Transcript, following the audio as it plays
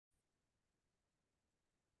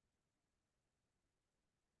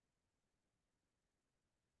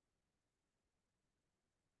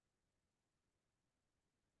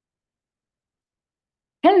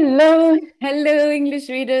Hello, English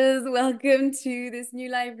readers. Welcome to this new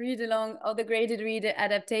live read along of the graded reader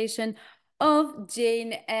adaptation of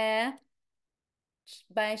Jane Eyre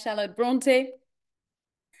by Charlotte Brontë.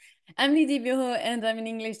 I'm Lydie and I'm an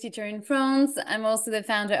English teacher in France. I'm also the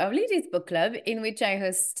founder of Lydie's Book Club, in which I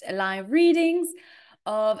host live readings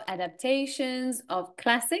of adaptations of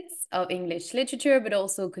classics of English literature, but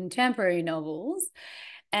also contemporary novels.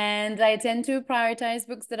 And I tend to prioritize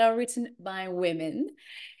books that are written by women.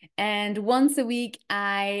 And once a week,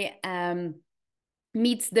 I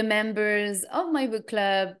meet the members of my book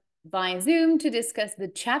club via Zoom to discuss the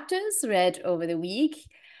chapters read over the week.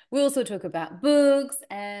 We also talk about books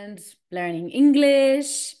and learning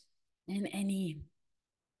English and any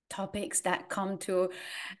topics that come to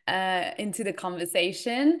into the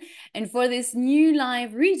conversation. And for this new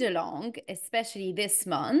live read along, especially this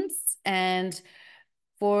month, and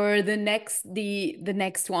for the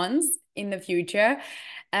next ones in the future,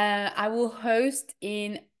 I will host,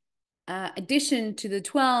 in addition to the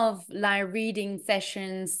 12 live reading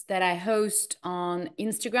sessions that I host on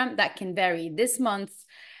Instagram, that can vary. This month,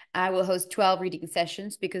 I will host 12 reading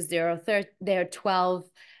sessions because there are 12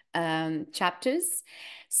 chapters.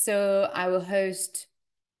 So I will host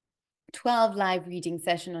 12 live reading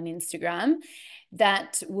session on Instagram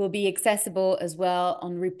that will be accessible as well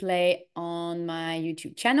on replay on my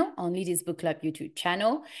YouTube channel, on Lydie's Book Club YouTube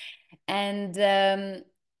channel. And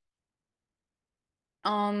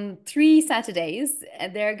on 3 Saturdays,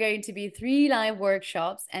 there are going to be 3 live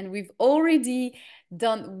workshops, and we've already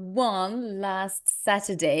done one last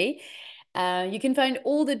Saturday. You can find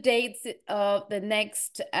all the dates of the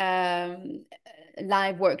next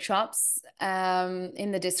live workshops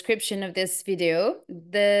in the description of this video.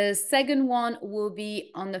 The second one will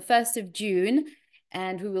be on the 1st of June,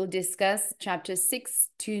 and we will discuss chapters 6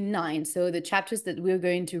 to 9. So the chapters that we're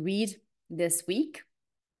going to read this week.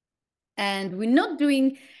 And we're not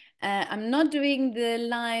doing, I'm not doing the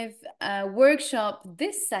live workshop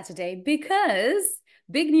this Saturday because,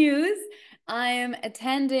 big news, I am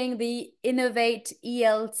attending the Innovate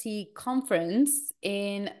ELT conference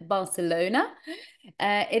in Barcelona.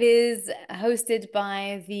 It is hosted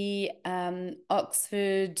by the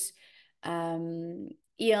Oxford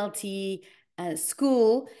ELT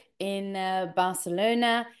school in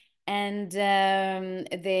Barcelona. And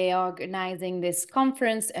they are organizing this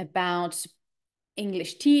conference about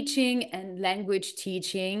English teaching and language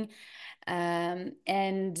teaching. And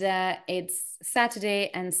it's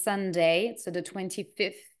Saturday and Sunday, so the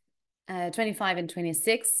 25th, 25 and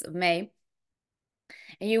 26th of May.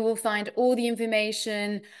 And you will find all the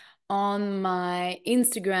information on my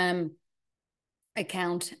Instagram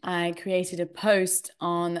account. I created a post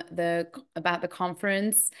on about the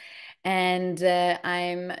conference, and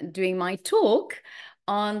I'm doing my talk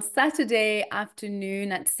on Saturday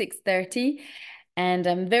afternoon at 6:30, and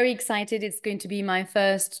I'm very excited. It's going to be my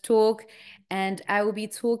first talk, and I will be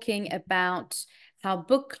talking about how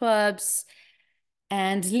book clubs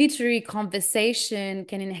and literary conversation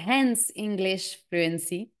can enhance English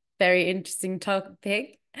fluency. Very interesting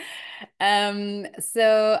topic.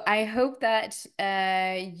 So I hope that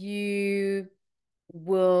you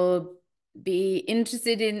will be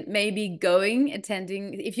interested in maybe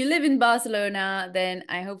attending. If you live in Barcelona, then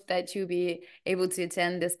I hope that you'll be able to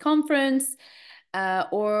attend this conference,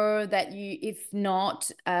 or that you, if not,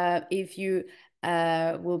 if you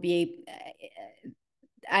will be,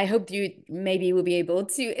 I hope you maybe will be able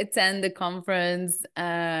to attend the conference,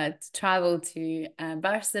 to travel to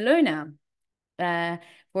Barcelona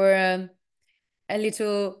for a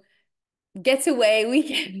little getaway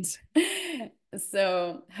weekend.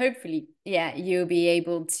 So hopefully, yeah, you'll be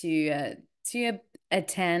able to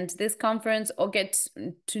attend this conference or get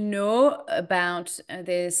to know about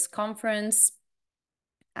this conference.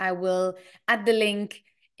 I will add the link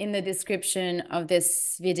in the description of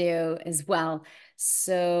this video as well,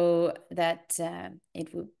 so that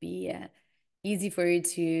it would be easy for you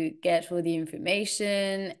to get all the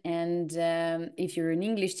information. And if you're an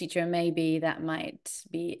English teacher, maybe that might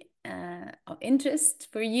be of interest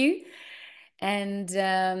for you. And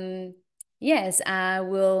yes, I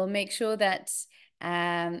will make sure that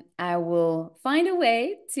I will find a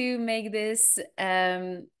way to make this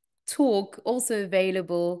talk also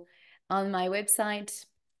available on my website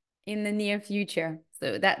in the near future.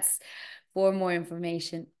 So that's for more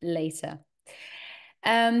information later.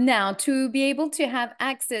 Now, to be able to have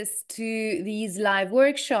access to these live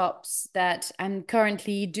workshops that I'm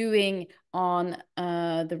currently doing on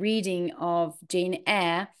the reading of Jane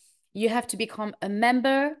Eyre, you have to become a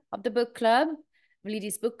member of the book club,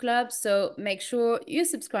 Lydie's Book Club. So make sure you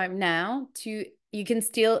subscribe now to you can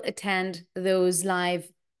still attend those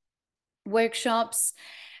live workshops.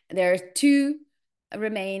 There are 2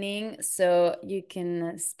 remaining, so you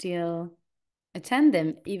can still attend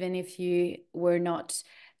them, even if you were not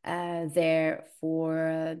there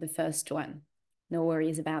for the first one. No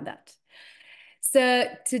worries about that. So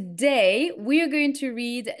today we are going to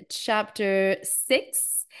read chapter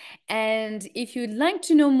 6. And if you'd like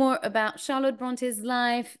to know more about Charlotte Bronte's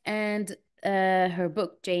life and her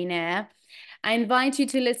book, Jane Eyre, I invite you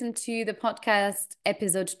to listen to the podcast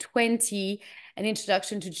episode 20, An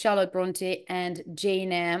Introduction to Charlotte Brontë and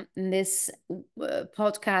Jane Eyre. In this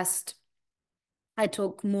podcast, I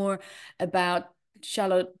talk more about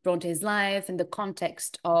Charlotte Bronte's life and the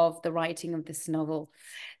context of the writing of this novel.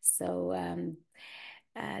 So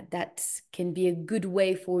that can be a good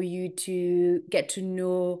way for you to get to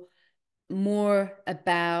know more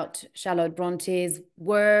about Charlotte Bronte's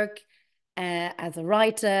work as a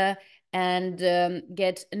writer, and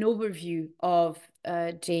get an overview of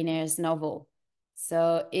Jane Eyre's novel.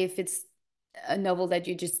 So if it's a novel that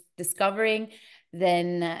you're just discovering,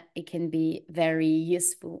 then it can be very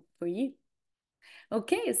useful for you.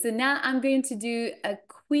 Okay, so now I'm going to do a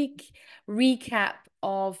quick recap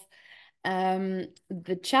of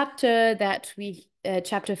the chapter that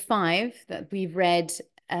chapter 5 that we've read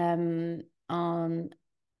on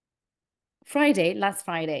Friday, last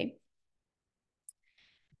Friday.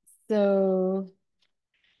 So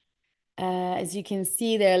as you can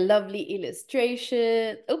see, there are lovely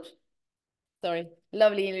illustrations. Oops, sorry,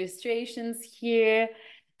 lovely illustrations here.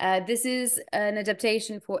 This is an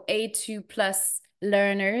adaptation for A2 plus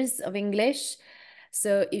learners of English.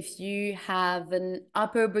 So if you have an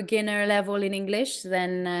upper beginner level in English,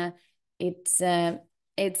 then it's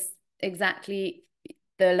exactly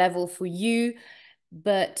the level for you.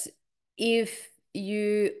 But if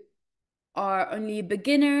you are only a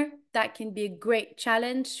beginner, that can be a great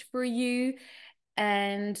challenge for you.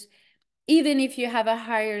 And even if you have a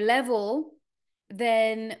higher level,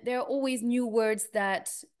 then there are always new words that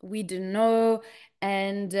we don't know,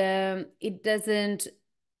 and it doesn't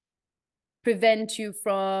prevent you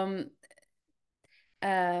from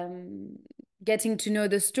getting to know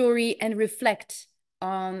the story and reflect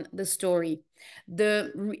on the story.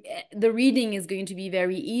 The reading is going to be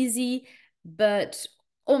very easy, but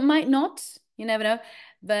or might not, you never know,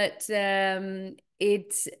 but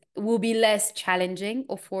it will be less challenging,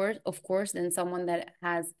 of course, than someone that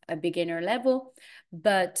has a beginner level,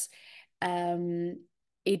 but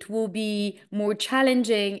it will be more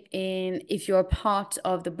challenging if you're part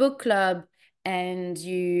of the book club and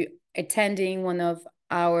you attending one of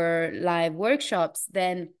our live workshops.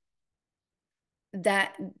 Then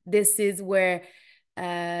this is where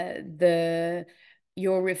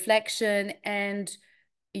your reflection and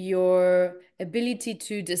your ability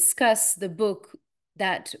to discuss the book,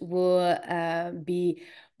 that will be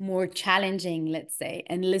more challenging, let's say,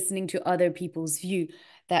 and listening to other people's view,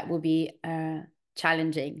 that will be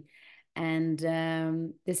challenging. And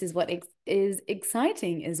this is what is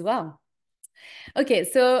exciting as well. Okay,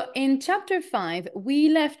 so in chapter 5, we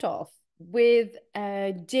left off with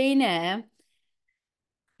Jane Eyre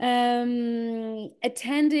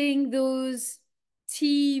attending those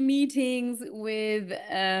tea meetings with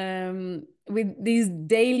these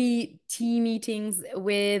daily tea meetings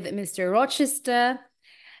with Mr. Rochester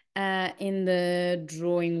in the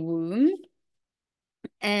drawing room,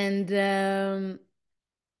 and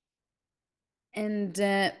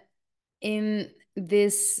in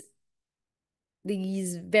these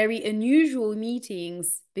very unusual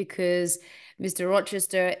meetings, because Mr.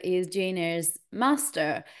 Rochester is Jane Eyre's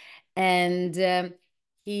master, and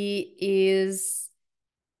he is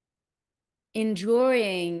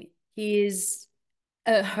enjoying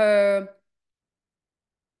her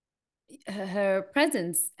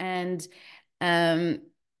presence, and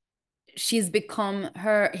she's become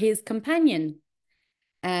his companion,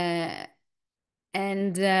 and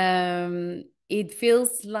it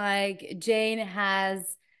feels like Jane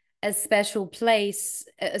has a special place,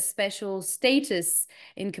 a special status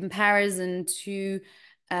in comparison to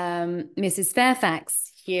Mrs.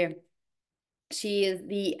 Fairfax here. She is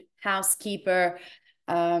the housekeeper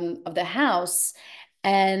of the house,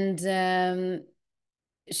 and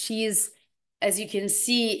she is, as you can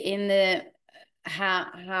see in the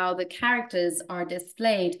how the characters are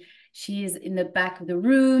displayed, she is in the back of the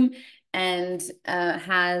room and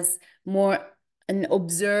has more an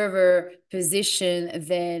observer position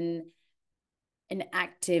than an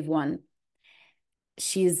active one.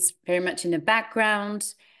 She's very much in the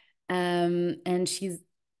background, and she's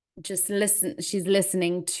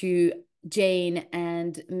listening to Jane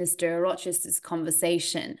and Mr. Rochester's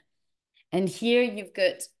conversation. And here you've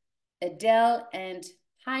got Adele and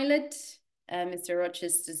Pilot, Mr.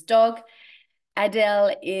 Rochester's dog.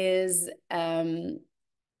 Adele is a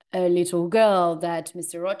little girl that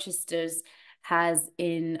Mr. Rochester's has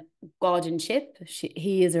in guardianship.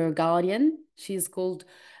 He is her guardian. She's called,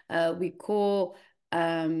 we call,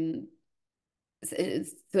 so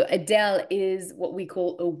Adele is what we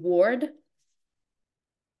call a ward.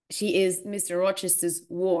 She is Mr. Rochester's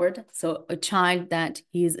ward, so a child that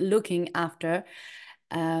he's looking after,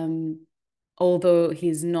 although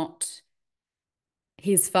he's not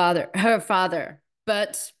his father, her father.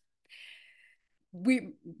 But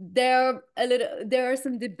there are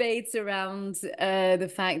some debates around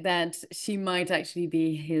the fact that she might actually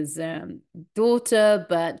be his daughter,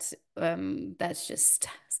 but that's just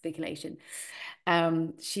speculation.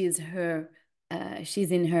 She's in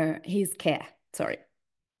his care. Sorry.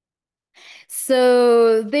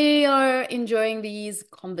 So they are enjoying these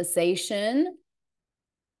conversation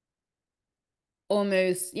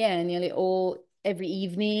almost, nearly every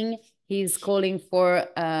evening. He's calling for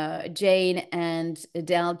Jane and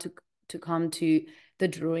Adele to come to the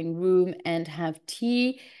drawing room and have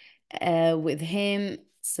tea with him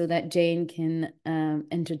so that Jane can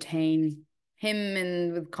entertain him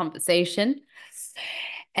and with conversation.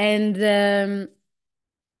 And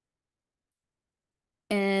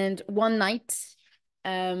one night,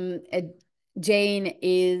 Jane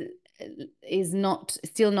is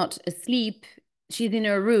still not asleep. She's in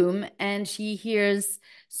her room and she hears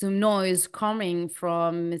some noise coming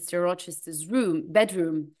from Mr. Rochester's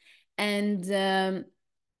bedroom, and then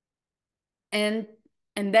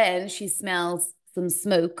she smells some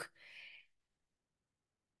smoke.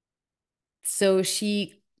 So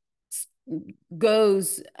she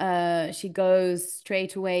goes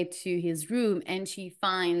straight away to his room and she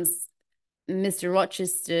finds Mr.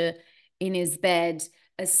 Rochester in his bed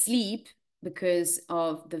asleep because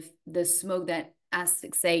of the smoke that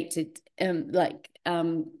asphyxiated,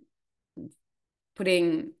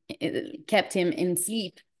 kept him in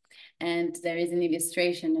sleep. And there is an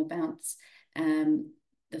illustration about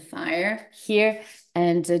the fire here,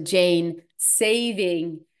 and Jane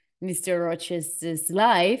saving Mr. Rochester's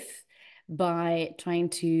life by trying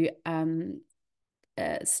to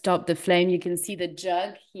stop the flame. You can see the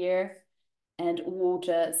jug here and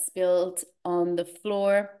water spilled on the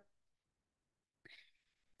floor.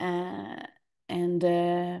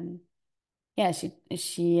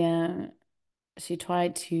 She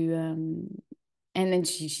tried to and then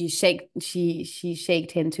she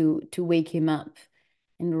shaked him to wake him up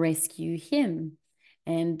and rescue him.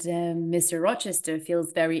 And Mr. Rochester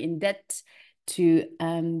feels very indebted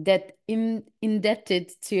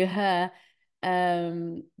to her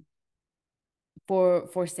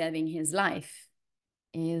for saving his life.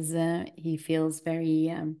 He feels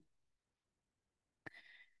very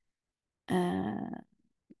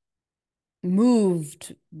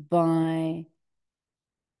moved by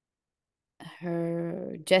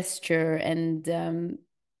her gesture, and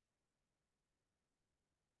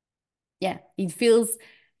he feels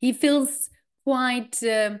quite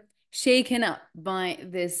shaken up by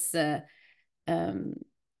this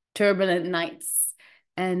turbulent nights,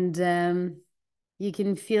 and you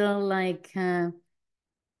can feel like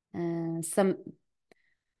some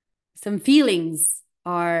feelings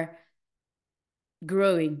are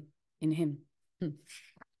growing in him.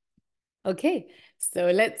 Okay,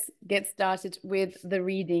 so let's get started with the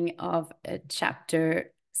reading of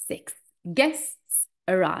chapter 6. Guests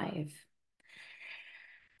arrive.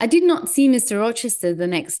 I did not see Mr. Rochester the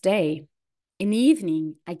next day. In the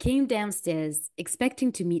evening, I came downstairs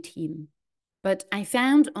expecting to meet him, but I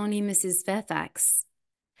found only Mrs. Fairfax.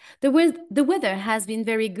 The weather has been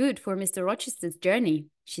very good for Mr. Rochester's journey,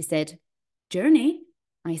 she said. Journey?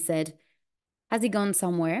 I said. Has he gone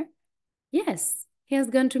somewhere? Yes, he has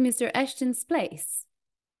gone to Mr. Ashton's place.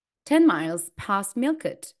 10 miles past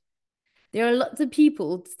Millcote. There are lots of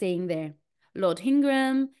people staying there. Lord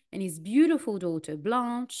Ingram and his beautiful daughter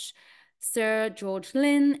Blanche, Sir George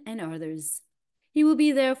Lynn, and others. He will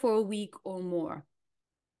be there for a week or more.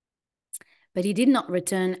 But he did not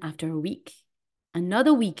return after a week.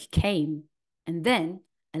 Another week came, and then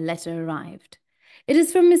a letter arrived. It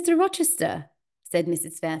is from Mr. Rochester, said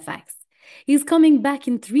Mrs. Fairfax. He is coming back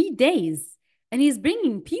in 3 days, and he is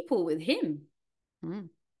bringing people with him.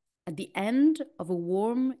 At the end of a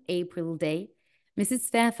warm April day,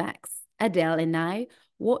 Mrs. Fairfax, Adele, and I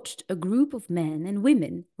watched a group of men and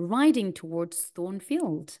women riding towards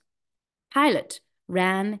Thornfield. Pilot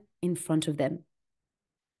ran in front of them.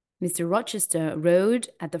 Mr. Rochester rode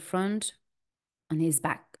at the front on his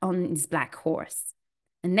black horse,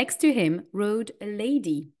 and next to him rode a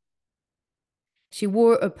lady. She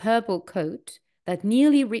wore a purple coat that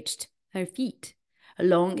nearly reached her feet. Her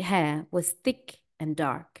long hair was thick and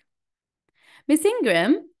dark. Miss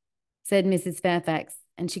Ingram, said Mrs. Fairfax,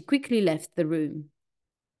 and she quickly left the room.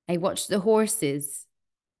 I watched the horses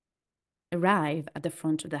arrive at the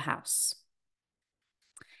front of the house.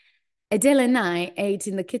 Adele and I ate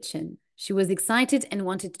in the kitchen. She was excited and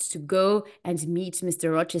wanted to go and meet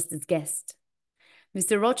Mr. Rochester's guest.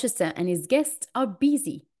 Mr. Rochester and his guests are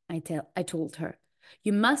busy, I told her.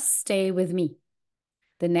 You must stay with me.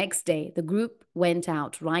 The next day, the group went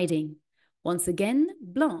out riding. Once again,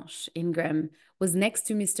 Blanche Ingram was next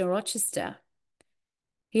to Mr. Rochester.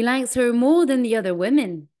 He likes her more than the other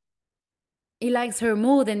women. He likes her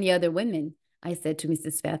more than the other women, I said to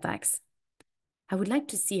Mrs. Fairfax. I would like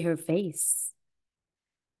to see her face.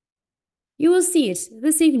 You will see it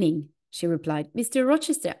this evening, she replied. Mr.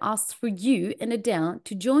 Rochester asked for you and Adele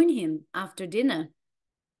to join him after dinner.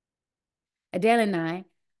 Adele and I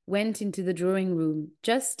went into the drawing room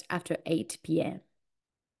just after 8 p.m.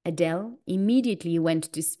 Adele immediately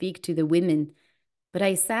went to speak to the women, but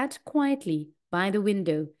I sat quietly by the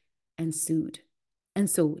window and sewed.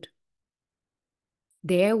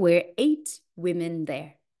 There were 8 women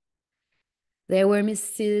there. There were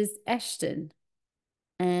Mrs. Ashton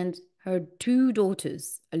and her 2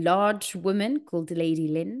 daughters, a large woman called Lady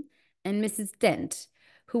Lynn, and Mrs. Dent,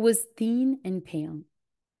 who was thin and pale.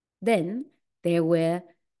 Then there were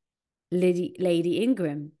Lady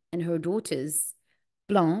Ingram and her daughters,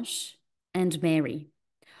 Blanche and Mary.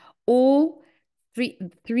 All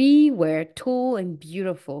three were tall and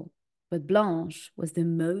beautiful, but Blanche was the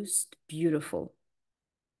most beautiful.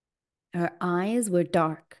 Her eyes were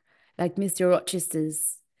dark, like Mr.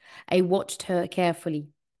 Rochester's. I watched her carefully.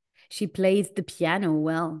 She played the piano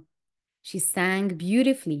well. She sang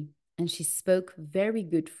beautifully, and she spoke very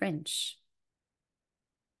good French.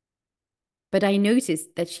 But I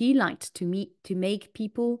noticed that she liked to make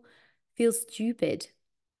people feel stupid.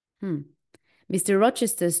 Mr.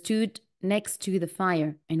 Rochester stood next to the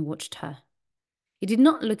fire and watched her. He did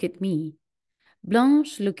not look at me.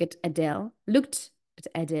 Blanche looked at Adele,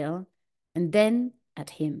 and then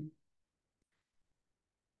at him.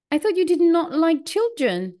 I thought you did not like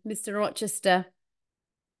children, Mr. Rochester,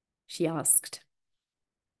 she asked.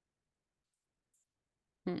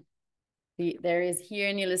 There is here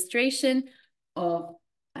an illustration of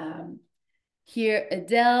here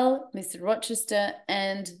Adele, Mr. Rochester,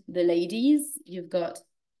 and the ladies. You've got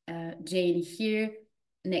Jane here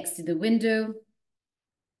next to the window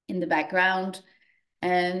in the background.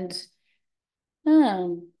 And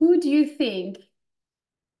who do you think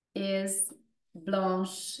is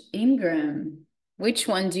Blanche Ingram? Which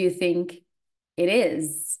one do you think it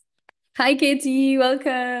is? Hi, Katie,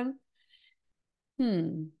 welcome.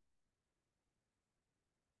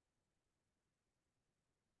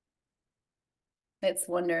 Let's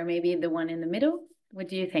wonder, maybe the one in the middle? What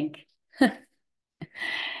do you think?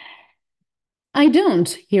 I don't,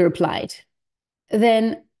 he replied.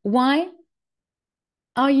 Then why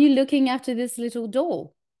are you looking after this little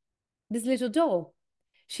doll? This little doll?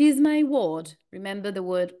 She is my ward. Remember the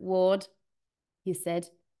word ward? He said.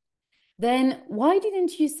 Then why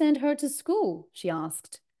didn't you send her to school? She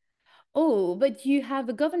asked. Oh, but you have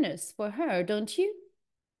a governess for her, don't you?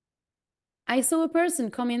 I saw a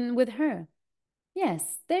person come in with her.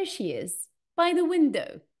 Yes, there she is, by the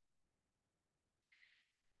window.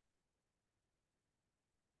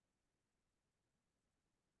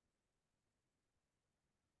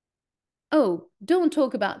 Oh, don't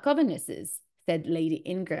talk about governesses, said Lady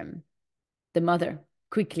Ingram, the mother,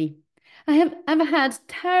 quickly. I've had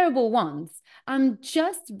terrible ones. I'm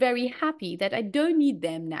just very happy that I don't need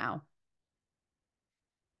them now.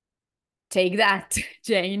 Take that,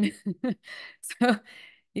 Jane. So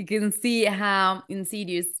you can see how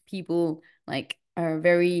insidious people are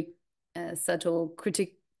very subtle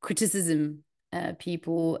criticism.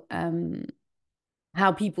 People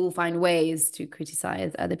how people find ways to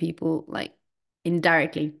criticize other people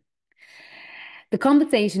indirectly. The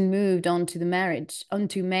conversation moved on to marriage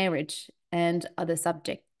and other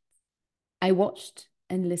subjects. I watched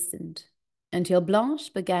and listened until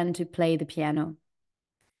Blanche began to play the piano.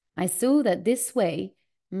 I saw that this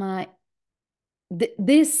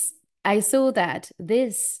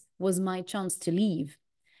was my chance to leave,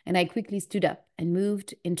 and I quickly stood up and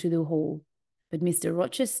moved into the hall. But Mr.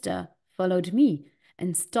 Rochester followed me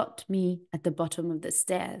and stopped me at the bottom of the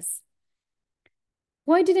stairs.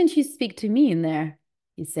 Why didn't you speak to me in there?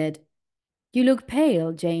 He said. You look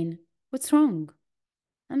pale, Jane. What's wrong?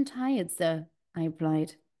 I'm tired, sir, I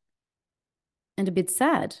replied. And a bit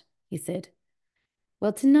sad, he said.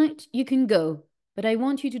 Well, tonight you can go. but I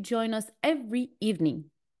want you to join us every evening.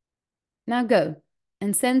 Now go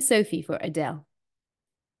and send Sophie for Adele.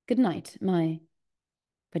 Good night, my.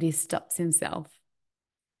 But he stops himself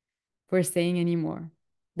for saying any more.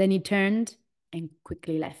 Then he turned and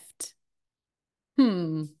quickly left.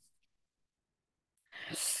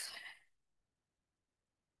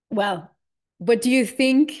 Well, what do you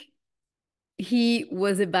think he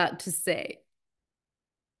was about to say?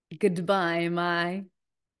 Goodbye, my.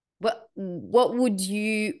 What would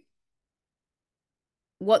you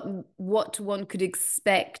what one could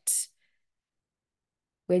expect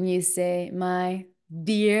when you say my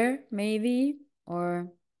dear, maybe,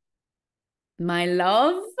 or my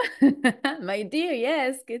love? My dear,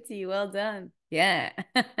 yes, Kitty, well done. Yeah.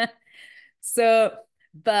 So,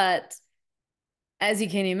 but as you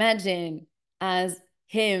can imagine, as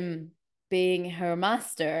him being her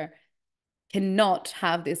master cannot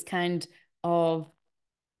have this kind of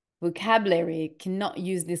vocabulary, cannot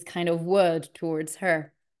use this kind of word towards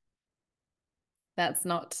her. That's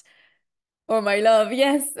not, or my love,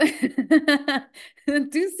 yes.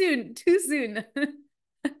 Too soon, too soon.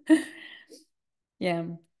 Yeah.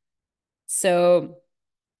 So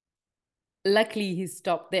luckily he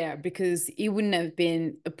stopped there because it wouldn't have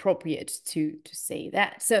been appropriate to say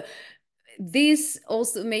that. So this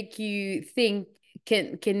also make you think,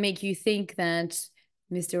 can make you think that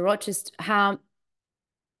Mr. Rochester, how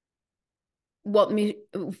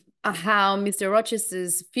Mr.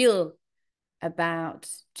 Rochester's feel about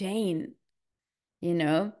Jane, you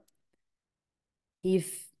know,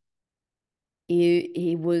 if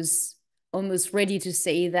he was almost ready to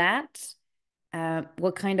say that,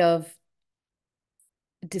 what kind of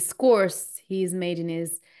discourse he's made in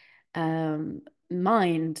his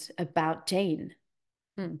mind about Jane.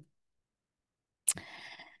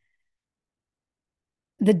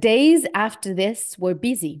 The days after this were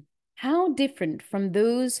busy. How different from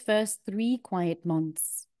those first 3 quiet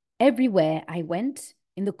months. Everywhere I went,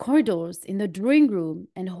 in the corridors, in the drawing room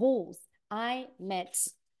and halls, I met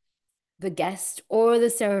the guests or the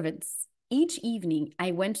servants. Each evening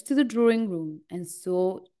I went to the drawing room and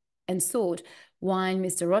sewed while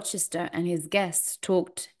Mr. Rochester and his guests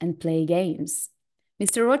talked and played games.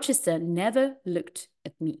 Mr. Rochester never looked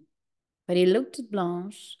at me, but he looked at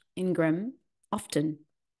Blanche Ingram often.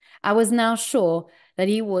 I was now sure that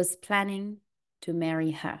he was planning to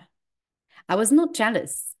marry her. I was not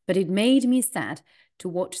jealous, but it made me sad to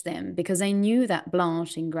watch them because I knew that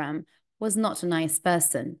Blanche Ingram was not a nice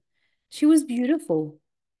person. She was beautiful,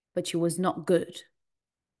 but she was not good.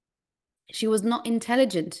 She was not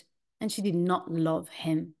intelligent, and she did not love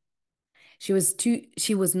him. She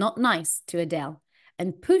was not nice to Adele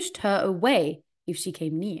and pushed her away if she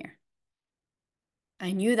came near.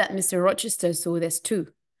 I knew that Mr. Rochester saw this too.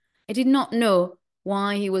 I did not know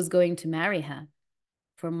why he was going to marry her.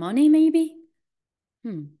 For money, maybe?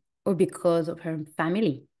 Or because of her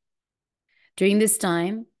family. During this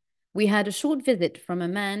time, we had a short visit from a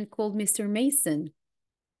man called Mr. Mason,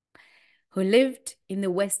 who lived in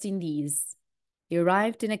the West Indies. He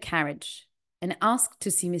arrived in a carriage and asked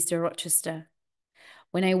to see Mr. Rochester.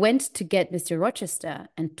 When I went to get Mr. Rochester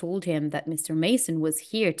and told him that Mr. Mason was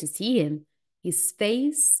here to see him, his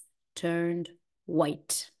face turned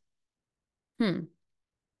white.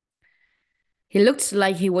 He looked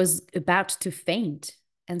like he was about to faint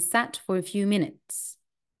and sat for a few minutes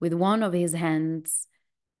with one of his hands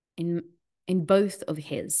in both of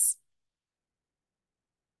his.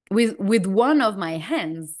 With one of my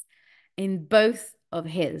hands in both of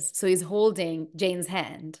his. So he's holding Jane's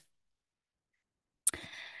hand.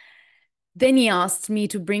 Then he asked me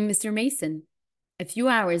to bring Mr. Mason. A few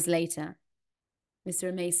hours later,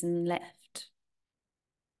 Mr. Mason left.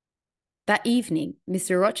 That evening,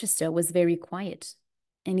 Mr. Rochester was very quiet,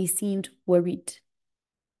 and he seemed worried.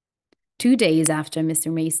 2 days after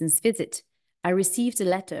Mr. Mason's visit, I received a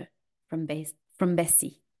letter from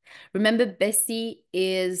Bessie. Remember, Bessie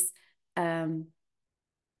is Jane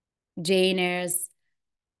Eyre's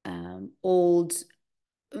old,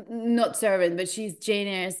 not servant, but she's Jane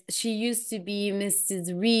Eyre's. She used to be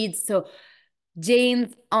Mrs. Reed, so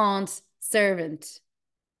Jane's aunt's servant.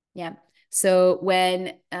 Yeah. So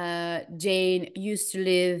when Jane used to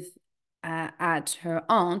live at her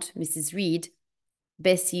aunt, Mrs. Reed,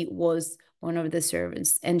 Bessie was one of the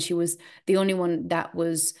servants, and she was the only one that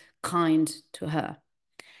was kind to her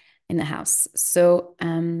in the house. So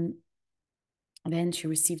then she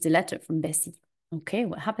received a letter from Bessie. Okay,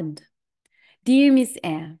 what happened? Dear Miss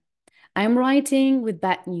Eyre, I am writing with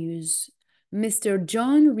bad news. Mr.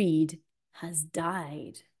 John Reed has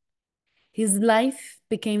died. His life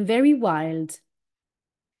became very wild.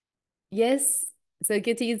 Yes, So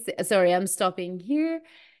Kitty, sorry, I'm stopping here.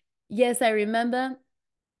 Yes, I remember.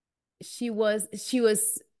 She was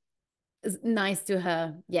nice to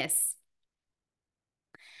her. Yes.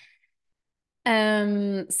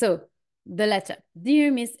 So the letter.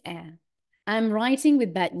 Dear Miss Eyre, I'm writing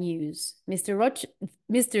with bad news.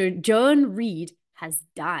 Mr. John Reed has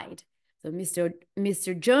died. So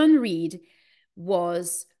Mr. John Reed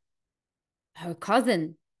was her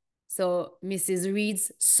cousin. So Mrs.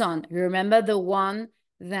 Reed's son. Remember the one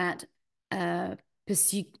that uh,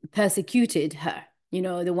 persecuted her? You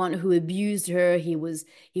know, the one who abused her. He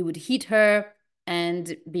would hit her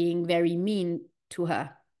and being very mean to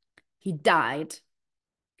her. He died.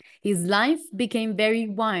 His life became very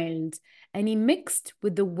wild, and he mixed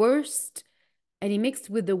with the worst,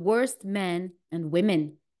 men and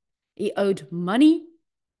women. He owed money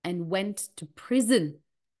and went to prison.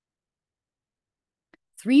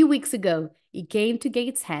 3 weeks ago, he came to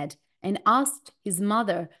Gateshead and asked his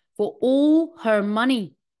mother for all her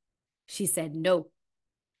money. She said no.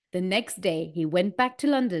 The next day, he went back to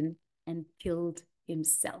London and killed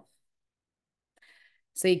himself.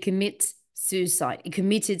 So he committed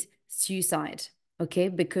suicide, okay,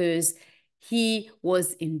 because he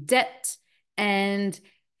was in debt, and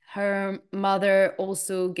her mother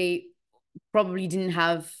also probably didn't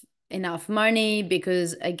have enough money,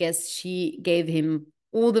 because I guess she gave him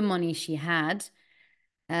all the money she had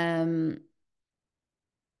in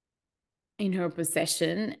her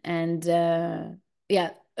possession, and yeah,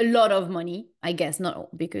 a lot of money, I guess, not all,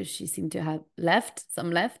 because she seemed to have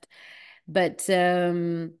some left, but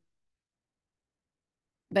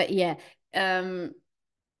yeah,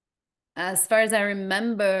 as far as I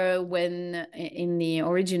remember, when in the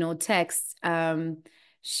original text, Mrs.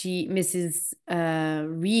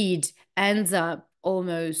 Reed ends up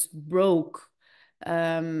almost broke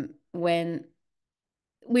when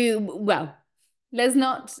well, let's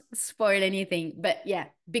not spoil anything, but yeah,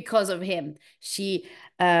 because of him, she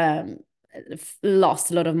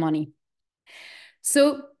lost a lot of money.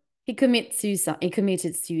 So he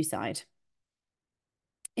committed suicide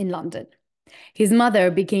in London. His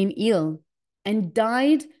mother became ill and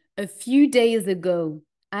died a few days ago.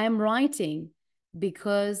 I am writing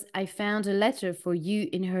because I found a letter for you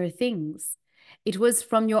in her things. It was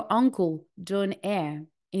from your uncle, John Eyre,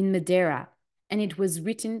 in Madeira, and it was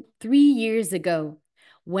written 3 years ago.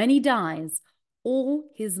 When he dies, all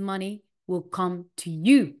his money will come to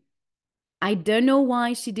you. I don't know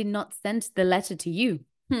why she did not send the letter to you.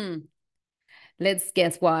 Let's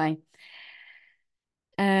guess why.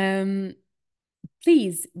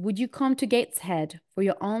 Please, would you come to Gateshead for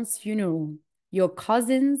your aunt's funeral? Your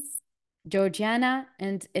cousins, Georgiana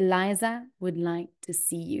and Eliza, would like to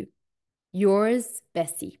see you. Yours,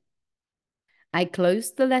 Bessie. I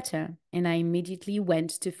closed the letter and I immediately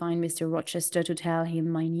went to find Mr. Rochester to tell him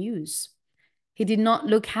my news. He did not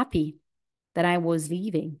look happy that I was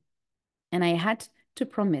leaving, and I had to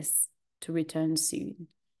promise to return soon.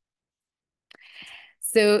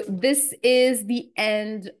 So this is the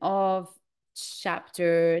end of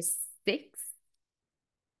chapter 6.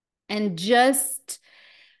 And just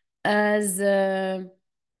as a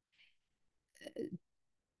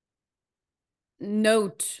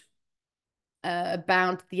note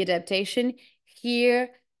about the adaptation, here,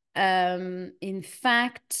 in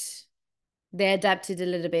fact, they adapted a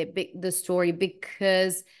little bit the story,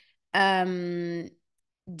 because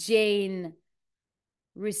Jane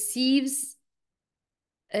receives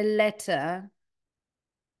a letter.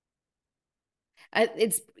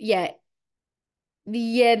 It's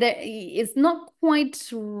it's not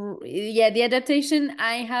quite. Yeah, the adaptation,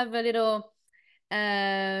 I have a little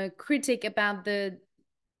critic about the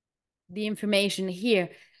information here.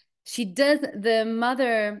 The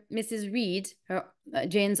mother, Mrs. Reed, her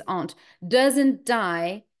Jane's aunt, doesn't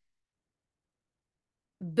die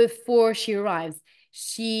before she arrives.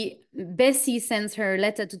 Bessie sends her a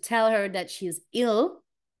letter to tell her that she's ill.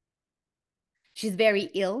 She's very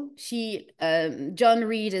ill. John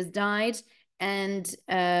Reed has died, and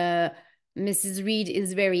Mrs. Reed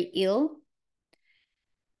is very ill.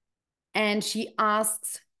 And she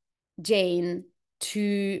asks Jane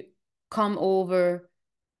to come over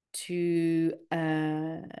to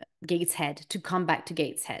Gateshead, to come back to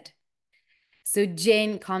Gateshead. So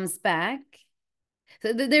Jane comes back.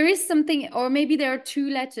 So there is something, or maybe there are two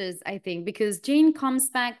letters, I think, because Jane comes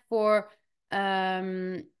back for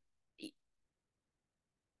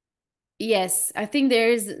yes, I think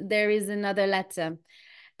there is another letter.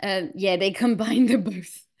 Yeah, they combine the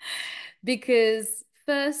both, because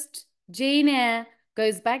first Jane Eyre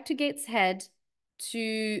goes back to Gateshead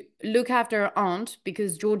to look after her aunt,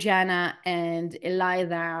 because Georgiana and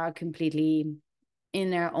Eliza are completely in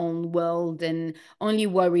their own world and only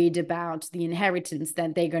worried about the inheritance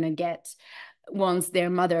that they're going to get once their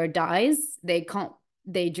mother dies. They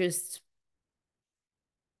just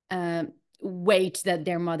wait that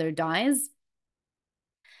their mother dies.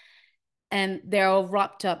 And they're all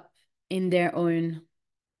wrapped up in their own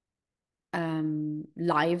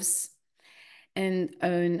lives and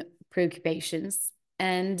own preoccupations.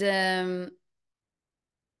 And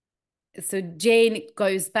so Jane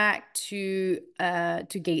goes back to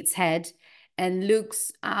Gateshead and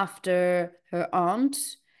looks after her aunt.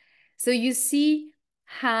 So you see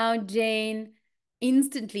how Jane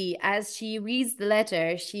instantly, as she reads the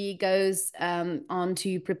letter, she goes on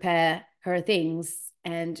to prepare her things,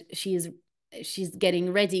 and she's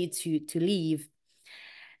getting ready to leave.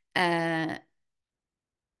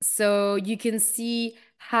 So you can see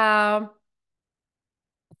how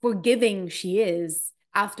forgiving she is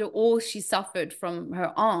after all she suffered from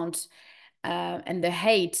her aunt, and the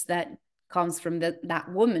hate that comes from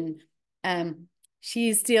that woman.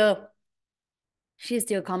 She still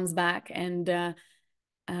comes back,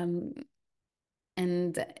 um,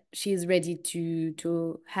 and she's ready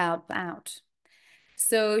to help out.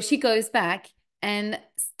 So she goes back and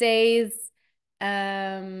stays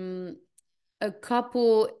a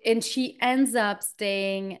couple, and she ends up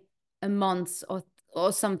staying a month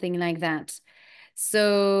or something like that.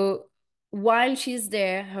 So while she's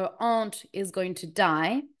there, her aunt is going to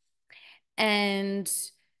die, and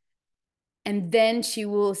then she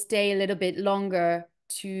will stay a little bit longer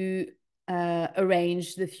to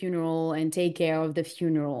arrange the funeral and take care of the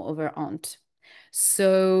funeral of her aunt.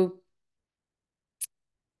 So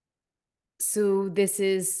this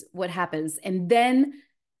is what happens. And then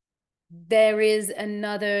there is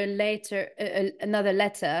another letter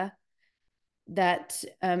that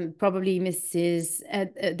probably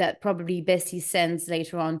that probably Bessie sends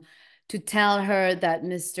later on to tell her that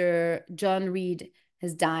Mr. John Reed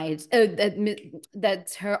has died,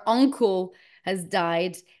 that her uncle has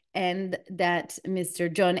died, and that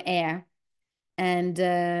Mr. John Eyre, and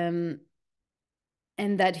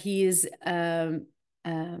that he is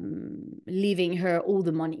leaving her all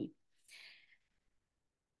the money.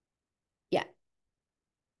 Yeah,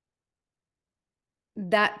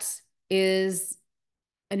 that is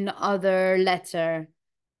another letter.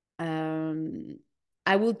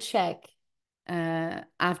 I will check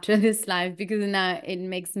after this live, because now it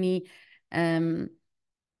makes me a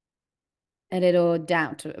little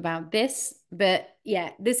doubt about this. But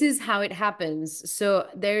yeah, this is how it happens. So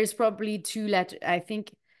there's probably two letters. I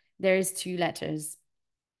think there's two letters.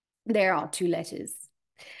 There are two letters.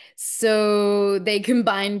 So they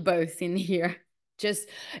combine both in here.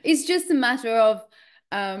 It's just a matter of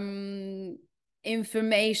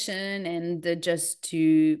information, and just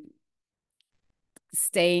to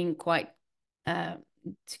staying quite to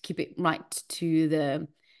keep it right to the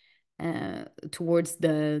towards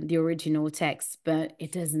the original text, but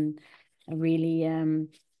it doesn't really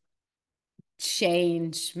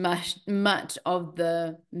change much of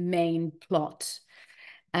the main plot.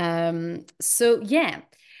 So yeah,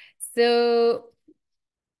 so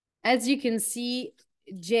as you can see,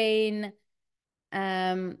 Jane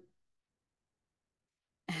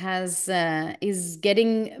is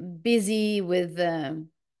getting busy with her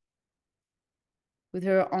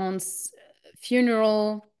aunt's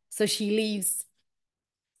funeral. So she leaves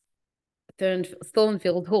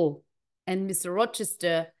Thornfield Hall, and Mr.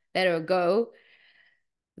 Rochester let her go,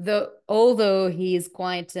 although he is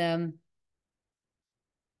quite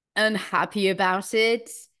unhappy about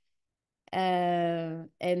it. And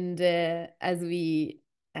as we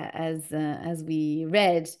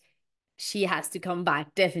read, she has to come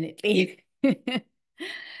back, definitely.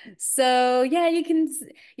 So yeah, you can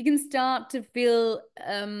start to feel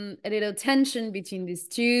a little tension between these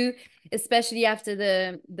two, especially after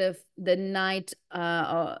the night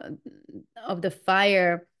of the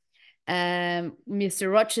fire.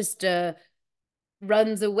 Mr. Rochester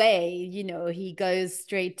runs away. He goes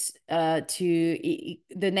straight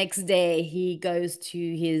the next day. He goes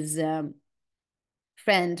to his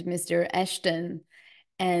friend, Mr. Ashton,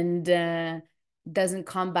 and doesn't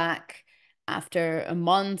come back after a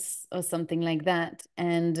month or something like that.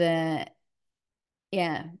 And a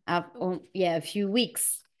few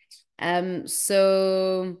weeks.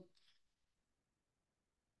 So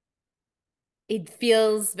it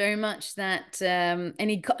feels very much that and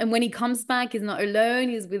when he comes back, he's not alone,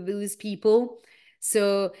 he's with those people.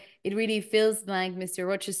 So it really feels like Mr.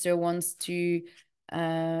 Rochester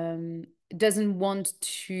doesn't want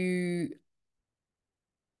to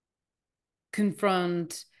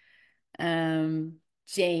confront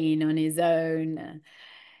Jane on his own.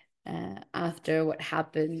 after what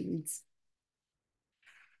happened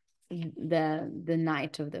the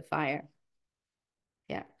night of the fire.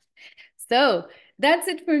 Yeah. So that's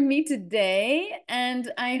it for me today,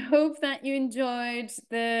 and I hope that you enjoyed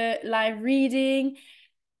the live reading.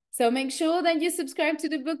 So make sure that you subscribe to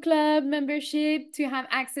the book club membership to have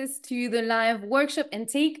access to the live workshop and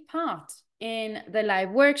take part in the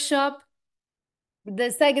live workshop.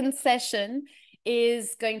 The second session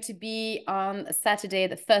is going to be on Saturday,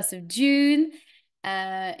 the 1st of June,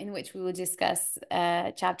 in which we will discuss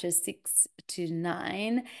chapters 6 to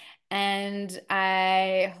 9. And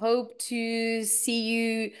I hope to see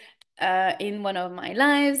you in one of my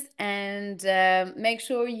lives, and make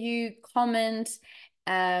sure you comment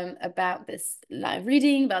about this live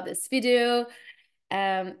reading, about this video.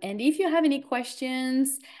 And if you have any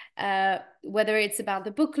questions, whether it's about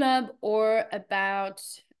the book club or about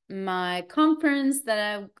my conference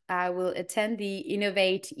that I will attend, the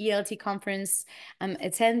Innovate ELT conference I'm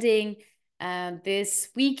attending this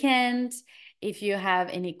weekend. If you have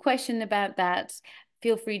any question about that,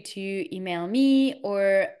 feel free to email me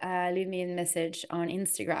or leave me a message on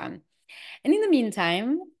Instagram. And in the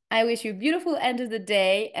meantime, I wish you a beautiful end of the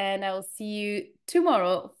day, and I will see you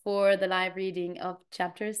tomorrow for the live reading of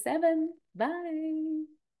chapter 7. Bye.